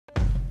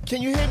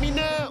Can you hear me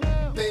now?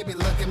 Baby,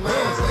 look at my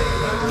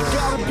way. You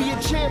gotta be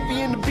a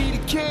champion to be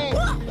the king.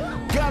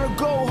 Gotta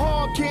go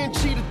hard, can't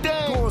cheat a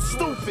thing. Going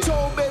stupid.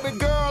 Told baby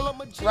girl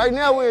I'm a G. Right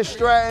now we're in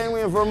Stratton,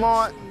 we're in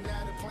Vermont.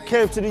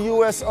 Came to the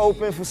US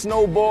Open for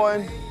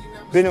snowboarding.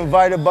 Been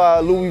invited by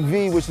Louie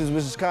V, which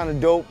is kind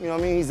of dope. You know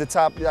what I mean? He's at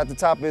the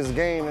top of his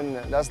game, and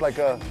that's like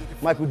a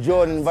Michael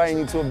Jordan inviting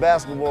you to a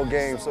basketball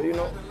game. So you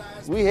know,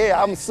 we here.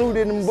 I'm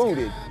suited and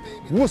booted.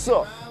 What's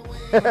up?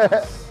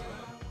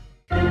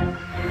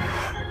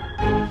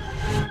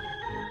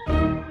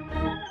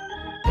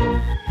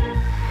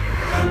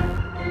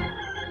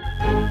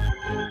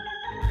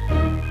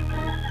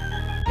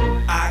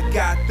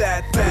 Got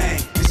that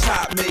thing, it's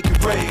hot, make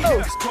it rain.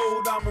 It's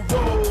cold, I'm a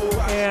roll.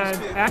 And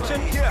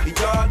action.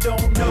 Y'all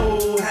don't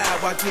know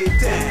how I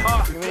get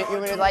down. You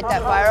want me to light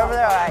that fire over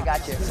there? All right,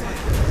 got you.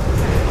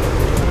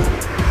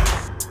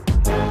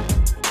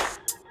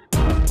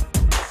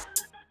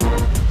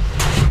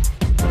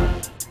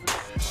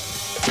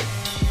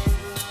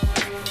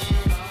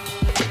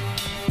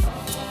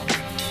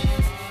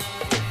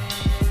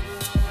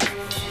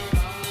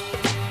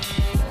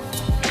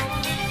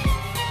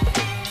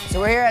 So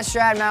we're here at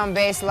Stratton Mountain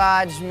Base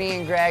Lodge. Me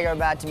and Greg are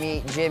about to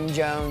meet Jim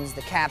Jones, the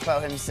capo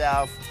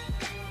himself.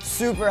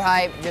 Super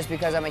hype just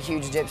because I'm a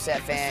huge Dipset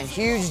fan,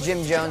 huge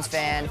Jim Jones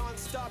fan.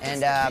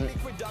 And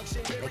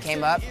they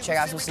came up, check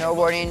out some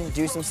snowboarding,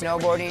 do some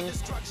snowboarding.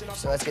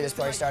 So let's get this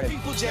party started.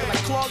 People jam like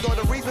clogged on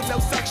the reason no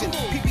suction.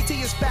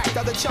 PPT is fact,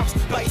 other chumps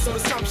bites on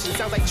assumption.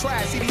 Sounds like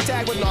trash, CD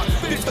tag with not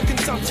fit for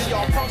consumption.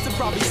 Y'all punks and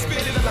probably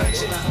spit in a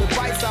luncheon with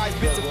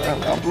bite-sized bits of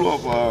I grew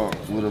up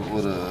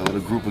with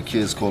a group of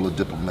kids called the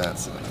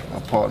Diplomats. My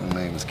partner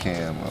name is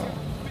Cam.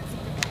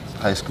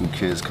 High school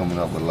kids coming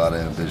up with a lot of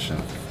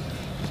ambition.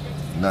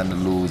 Nothing to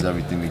lose,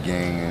 everything to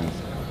gain, and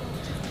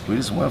we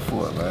just went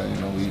for it, man.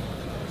 You know,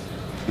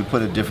 we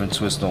put a different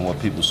twist on what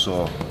people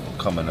saw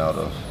coming out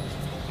of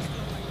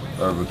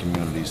urban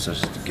communities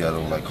such as the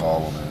ghetto, like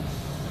Harlem.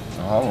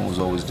 And Harlem was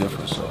always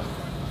different, so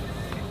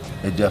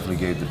it definitely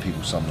gave the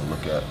people something to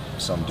look at,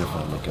 something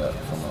different to look at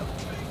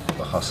from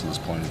a hustler's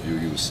point of view,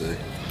 you would say.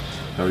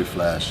 Very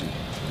flashy,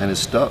 and it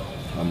stuck.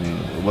 I mean,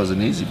 it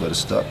wasn't easy, but it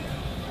stuck.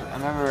 I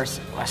remember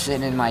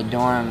sitting in my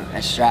dorm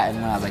at Stratton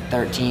when I was like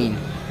 13.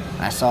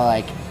 I saw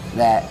like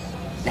that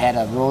they had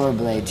a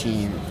rollerblade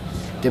team,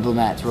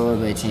 Diplomats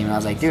rollerblade team, and I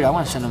was like, dude, I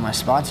want to send them my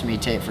sponsor me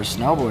tape for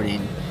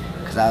snowboarding,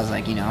 because I was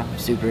like, you know,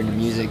 super into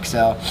music.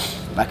 So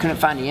I couldn't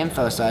find the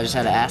info, so I just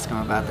had to ask him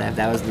about that if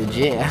that was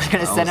legit. I was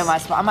gonna send him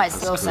I might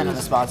still send him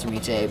the sponsor me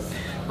tape.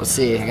 We'll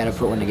see. I gotta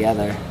put one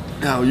together.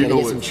 Now you know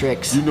get what? Some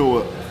tricks. You know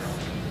what?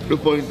 The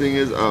funny thing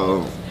is,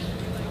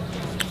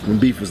 when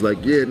Beef was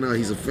like, yeah, no,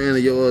 he's a fan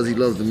of yours. He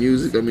loves the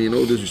music. I mean,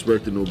 no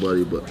disrespect to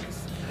nobody, but.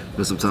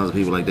 But sometimes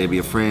people like they be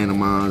a friend of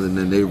mine and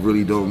then they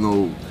really don't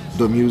know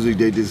the music,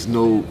 they just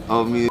know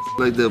of me and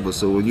like that. But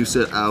so when you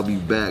said I'll be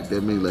back,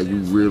 that means like you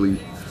really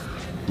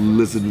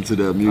listening to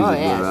that music. Oh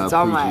yeah, bro. it's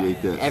I on my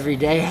appreciate that.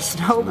 everyday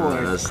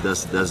snowboard. Nah,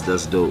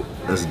 that's dope.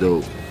 That's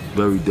dope.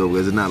 Very dope.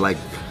 It's not like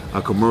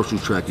a commercial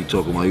track you're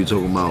talking about. You're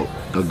talking about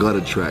a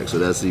gutter track. So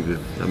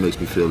that makes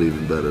me feel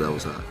even better. That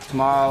was hot.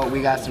 Tomorrow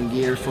we got some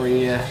gear for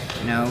you to,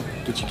 you know,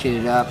 get you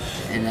kitted up,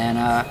 and then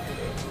I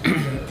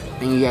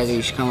think you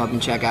guys should come up and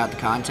check out the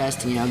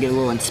contest and, you know, get a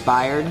little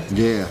inspired.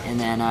 Yeah. And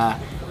then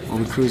we'll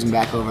be cruising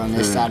back over on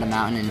this side of the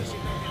mountain and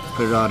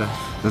put it all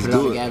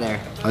together.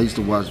 I used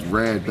to watch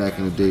Rad back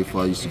in the day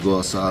before I used to go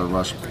outside and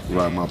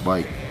ride my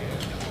bike.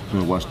 I'm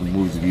gonna watch the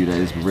movies to give you that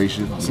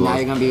inspiration. So now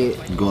you're gonna be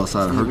go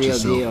outside and hurt real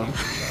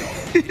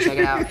yourself. Deal. Check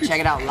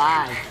it out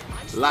live.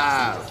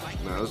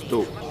 Live. Nah, that's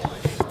dope.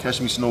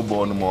 Catch me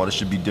snowboarding tomorrow. This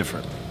should be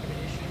different.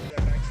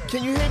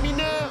 Can you hear me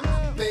now?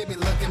 Baby,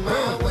 look at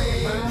my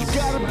way. You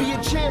gotta be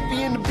a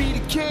champion to be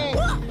the king.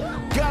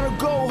 Gotta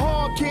go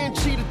hard, can't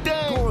cheat a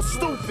thing. Going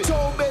stupid.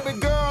 Told baby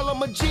girl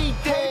I'm a G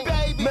thing.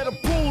 Met a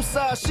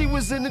poolside, she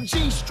was in the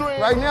G-string.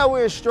 Right now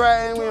we're in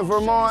Stratton, we're in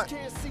Vermont.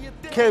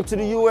 Came to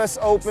the US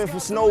Open for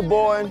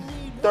snowboarding.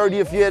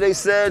 30th year, they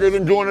said. They've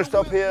been doing this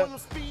stuff here.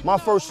 My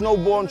first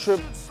snowboarding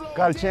trip,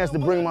 got a chance to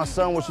bring my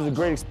son, which was a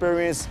great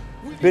experience.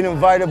 Been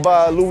invited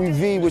by Louie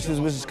V, which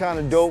is kind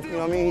of dope. You know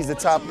what I mean? He's at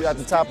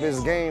the top of his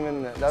game,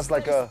 and that's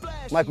like a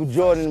Michael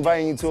Jordan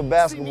inviting you to a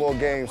basketball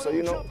game. So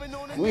you know,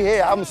 we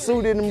here. I'm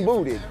suited and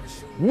booted.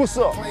 What's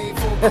up?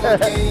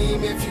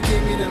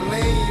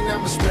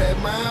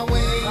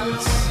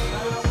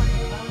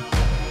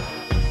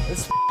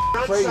 It's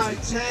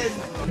crazy.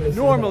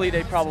 Normally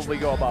they probably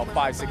go about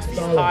 5-6 feet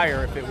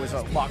higher if it was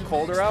a lot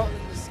colder out.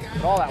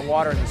 But all that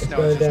water in the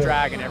snow is just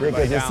dragging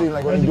everybody down. Because it seems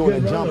like when they're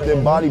doing the jump,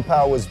 their body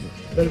power is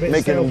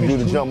making them do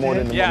the jump more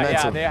than the momentum.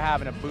 Yeah, they're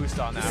having a boost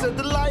on that. Said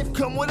the life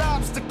come with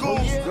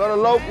obstacles. You're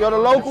the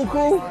local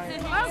crew?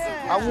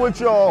 I'm with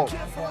y'all.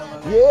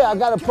 Yeah, I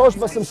got approached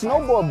by some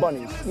snowboard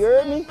bunnies. You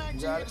heard me?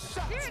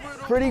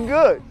 Pretty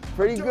good,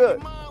 pretty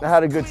good. I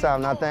had a good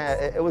time.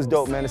 It was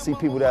dope, man, to see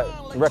people that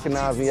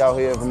recognize me out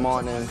here in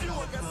Vermont and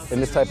in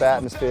this type of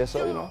atmosphere.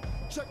 So, you know,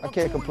 I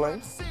can't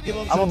complain.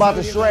 I'm about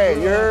to shred,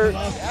 you heard?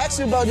 Ask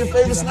you about your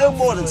favorite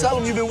snowboarder. Tell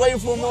him you've been waiting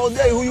for him all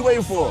day. Who you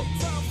waiting for?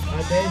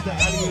 And there's the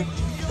alley-oop.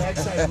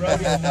 Backside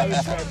rodeo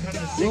nose grab.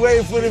 We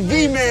waiting for the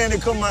V-man to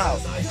come out.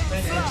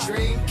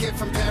 Drinking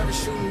from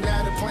parachuting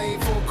out a plane,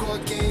 full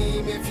court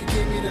game. If you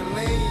give me the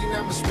lane,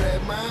 I'ma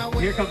spread my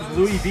way. Here comes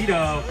Louie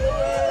Vito.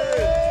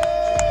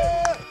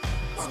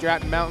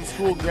 Stratton Mountain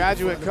School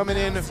graduate coming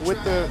in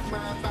with the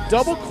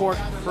double cork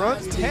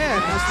front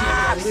 10.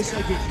 Looks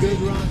like a good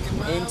run.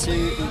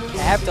 Into the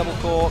half double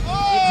cork.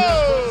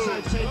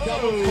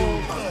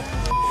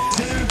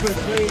 Super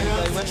clean So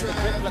up. he went to the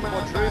triple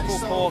quadruple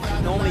cork.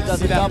 He normally does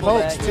See a that double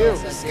pokes there.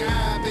 too.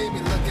 Baby,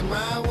 look at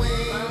my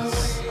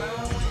wings.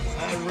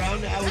 And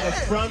round it out with a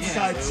front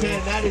side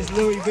 10. That is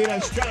Louie Vito.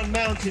 Stratton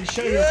Mountain,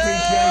 show your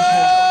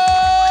appreciation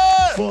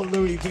for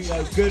Louie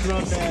Vito. Good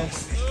run there.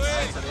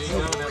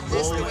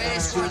 This the way they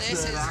score this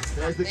is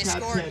There's the they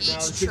cap score 10 now. each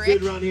It's a trick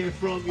good run here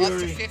from up to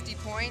Yuri. 50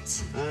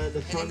 points, And the and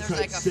then front there's side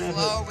like a 7.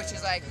 flow, which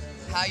is like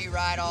how you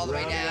ride all the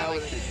way down.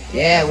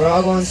 Yeah, we're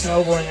all going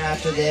snowboarding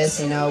after this.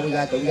 You know, we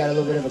got a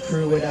little bit of a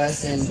crew with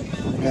us, and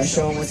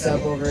showing what's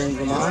up over in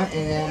Vermont,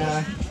 and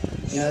then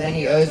then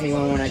he owes me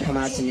one when I come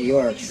out to New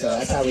York. So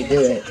that's how we do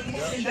it.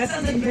 That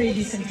sounds like a pretty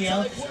decent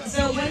deal.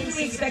 So when can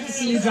we expect to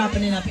see you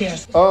dropping in up here?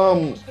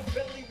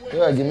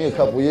 Yeah, give me a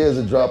couple years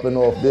of dropping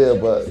off there,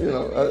 but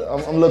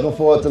I'm looking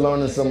forward to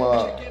learning some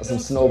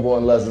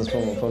snowboarding lessons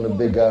from the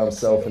big guy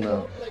himself. And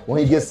when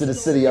he gets to the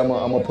city, I'm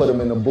gonna put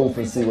him in the booth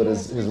and see what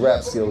his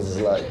rap skills is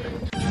like.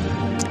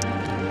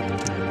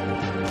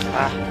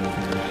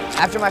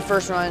 After my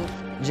first run,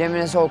 Jim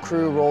and his whole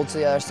crew rolled to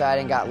the other side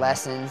and got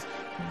lessons.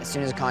 As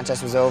soon as the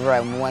contest was over,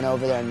 I went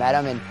over there and met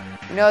them, and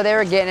they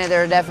were getting it. They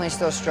were definitely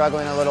still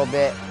struggling a little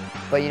bit.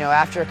 But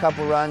after a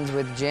couple runs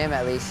with Jim,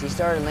 at least, he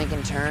started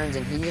linking turns,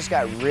 and he just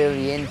got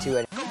really into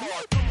it.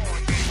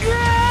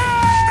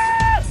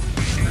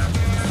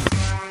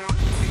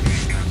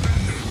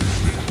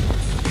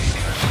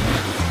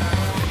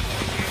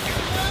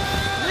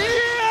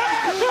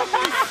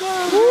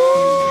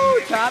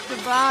 Woo! Top to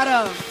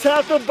bottom.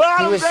 Top to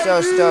bottom, He was baby.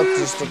 so stoked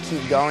just to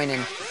keep going,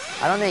 and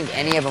I don't think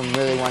any of them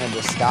really wanted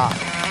to stop.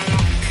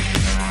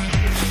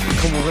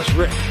 Come on, let's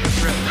rip.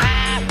 Let's rip.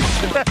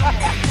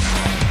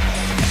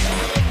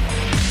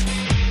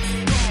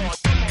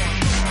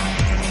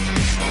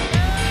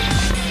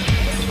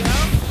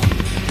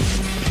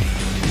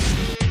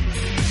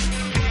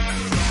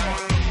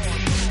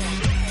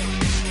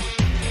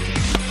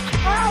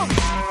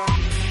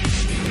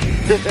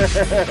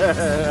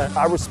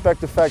 I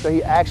respect the fact that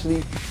he actually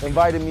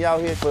invited me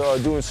out here for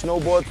doing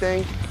snowboard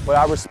thing, but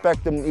I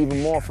respect him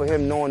even more for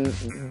him knowing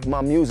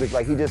my music.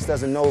 Like, he just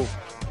doesn't know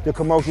the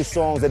commercial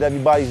songs that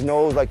everybody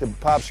knows, like the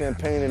Pop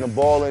Champagne and the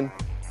Ballin'.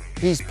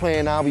 He's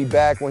playing I'll Be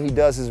Back when he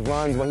does his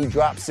runs. When he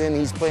drops in,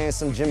 he's playing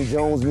some Jim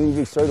Jones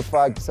music,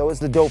 certified. So it's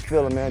the dope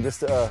feeling, man, just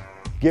to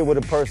get with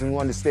a person who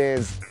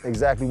understands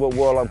exactly what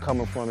world I'm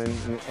coming from.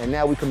 And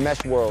now we can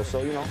mesh worlds.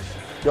 So,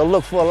 you'll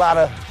look for a lot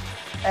of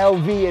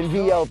LV and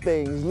VL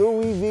things.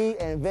 Louie V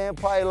and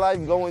Vampire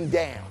Life going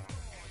down.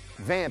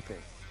 Vamping.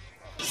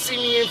 See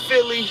me in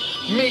Philly,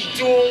 me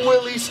doing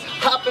willies,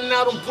 hopping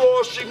out on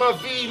Broad Street, my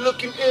V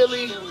looking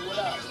illy.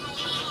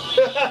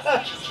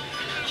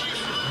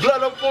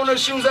 Blood up on her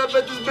shoes, I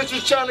bet this bitch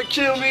was trying to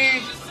kill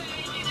me.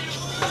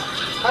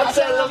 I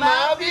tell him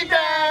I'll be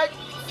back.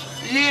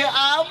 Yeah,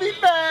 I'll be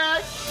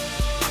back.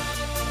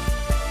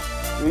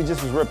 We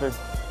just was ripping.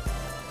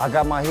 I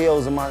got my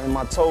heels and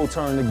my toe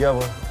turned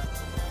together.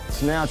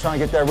 So now I'm trying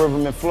to get that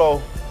rhythm and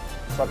flow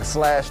so I can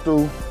slash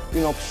through,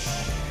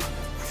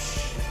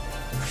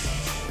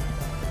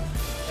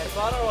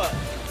 Fun or what?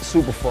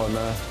 Super fun,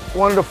 man.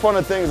 One of the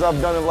funner things I've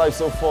done in life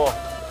so far.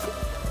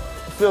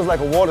 It feels like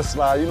a water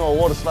slide. A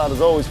water slide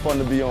is always fun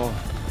to be on.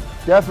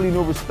 Definitely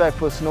new respect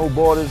for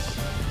snowboarders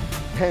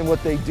and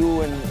what they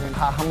do and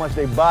how much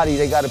they body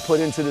they got to put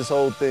into this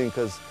whole thing,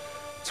 because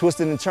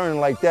twisting and turning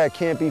like that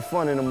can't be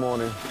fun in the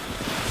morning.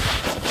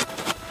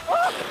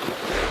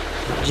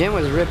 Jim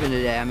was ripping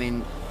today. I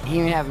mean, he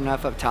didn't have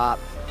enough up top.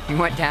 He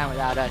went down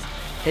without us,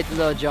 hit the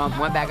little jump,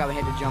 went back up and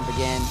hit the jump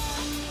again.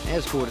 It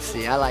was cool to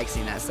see. I like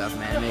seeing that stuff,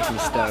 man. It makes me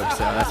stoked,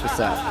 so that's what's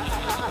up.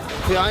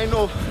 Yeah, I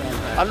know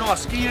I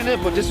skied in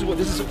it, but this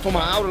is for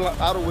my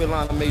outerwear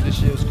line I made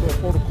this year. It's called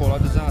Protocol. I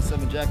designed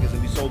 7 jackets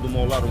and we sold them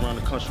all out around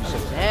the country. So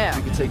yeah.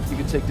 you can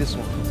take this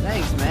one.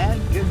 Thanks, man.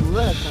 Good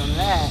look on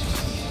that.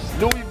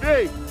 Louie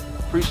V.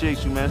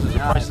 Appreciate you, man. This is a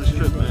priceless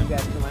trip, man. You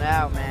guys coming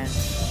out, man.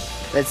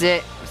 That's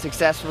it.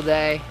 Successful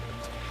day.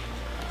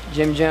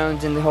 Jim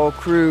Jones and the whole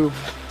crew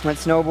went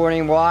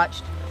snowboarding,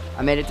 watched.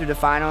 I made it through the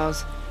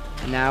finals.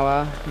 And now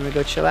I'm gonna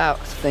go chill out.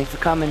 So thanks for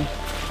coming.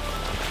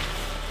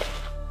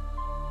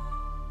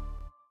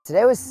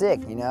 Today was sick,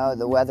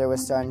 the weather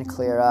was starting to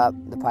clear up.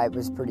 The pipe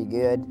was pretty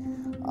good.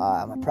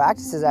 My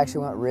practices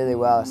actually went really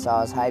well, so I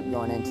was hyped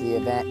going into the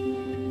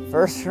event.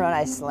 First run,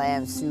 I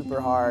slammed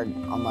super hard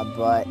on my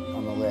butt,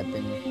 on the lip,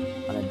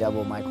 and on a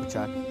double Michael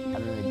Chuck. I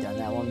haven't really done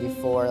that one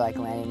before, like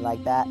landing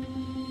like that.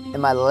 And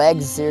my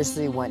legs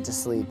seriously went to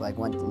sleep, like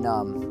went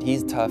numb.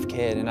 He's a tough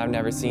kid, and I've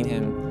never seen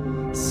him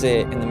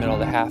sit in the middle of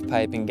the half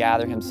pipe and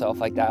gather himself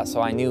like that, so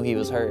I knew he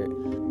was hurt.